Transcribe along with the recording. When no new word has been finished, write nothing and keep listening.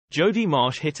Jodie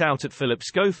Marsh hit out at Phillip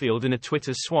Schofield in a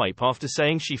Twitter swipe after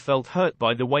saying she felt hurt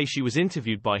by the way she was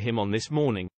interviewed by him on This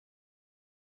Morning.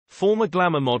 Former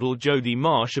glamour model Jodie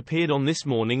Marsh appeared on This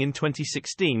Morning in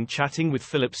 2016 chatting with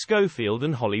Phillip Schofield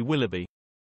and Holly Willoughby.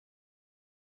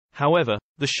 However,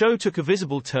 the show took a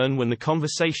visible turn when the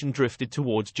conversation drifted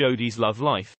towards Jodie's love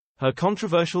life, her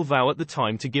controversial vow at the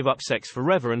time to give up sex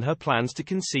forever, and her plans to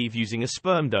conceive using a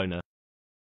sperm donor.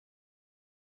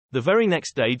 The very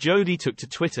next day, Jodie took to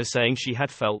Twitter saying she had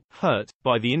felt hurt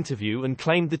by the interview and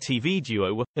claimed the TV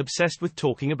duo were obsessed with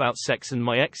talking about sex and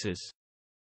my exes.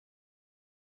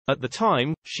 At the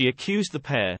time, she accused the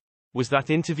pair, "Was that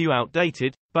interview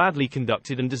outdated, badly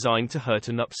conducted and designed to hurt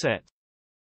and upset?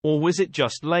 Or was it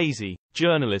just lazy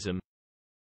journalism?"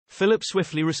 Phillip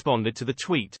swiftly responded to the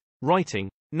tweet, writing,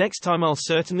 "Next time I'll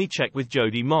certainly check with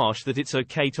Jodie Marsh that it's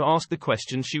okay to ask the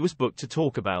questions she was booked to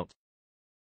talk about."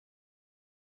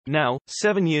 Now,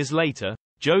 7 years later,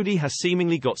 Jodie has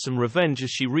seemingly got some revenge as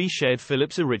she reshared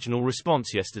Phillip's original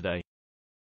response yesterday.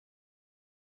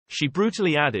 She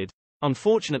brutally added,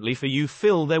 "Unfortunately for you,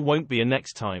 Phil, there won't be a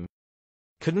next time.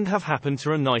 Couldn't have happened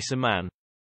to a nicer man."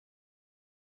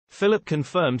 Phillip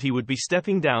confirmed he would be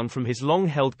stepping down from his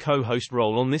long-held co-host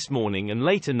role on This Morning and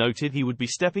later noted he would be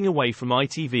stepping away from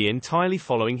ITV entirely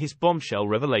following his bombshell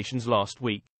revelations last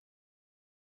week.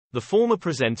 The former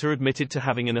presenter admitted to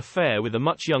having an affair with a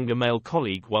much younger male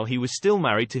colleague while he was still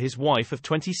married to his wife of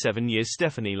 27 years,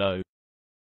 Stephanie Lowe.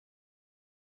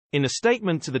 In a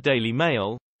statement to the Daily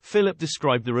Mail, Phillip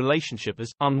described the relationship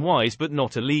as unwise but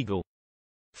not illegal.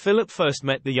 Phillip first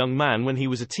met the young man when he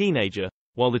was a teenager,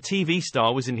 while the TV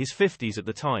star was in his 50s at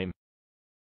the time.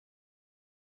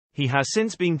 He has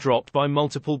since been dropped by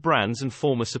multiple brands and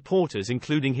former supporters,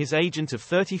 including his agent of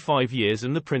 35 years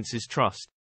and the Prince's Trust.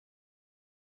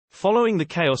 Following the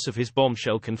chaos of his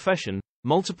bombshell confession,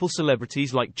 multiple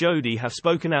celebrities like Jodie have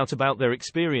spoken out about their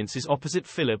experiences opposite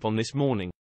Phillip on This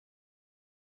Morning.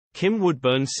 Kim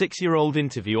Woodburn's 6-year-old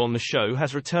interview on the show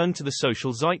has returned to the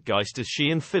social zeitgeist as she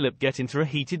and Phillip get into a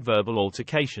heated verbal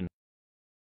altercation.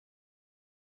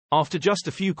 After just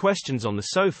a few questions on the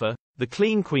sofa, the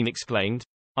clean queen exclaimed,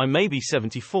 "I may be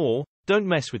 74, don't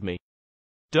mess with me.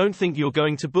 Don't think you're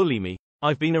going to bully me,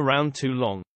 I've been around too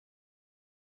long."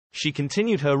 She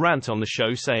continued her rant on the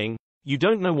show saying, "You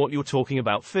don't know what you're talking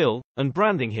about, Phil," and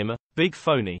branding him a big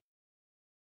phony.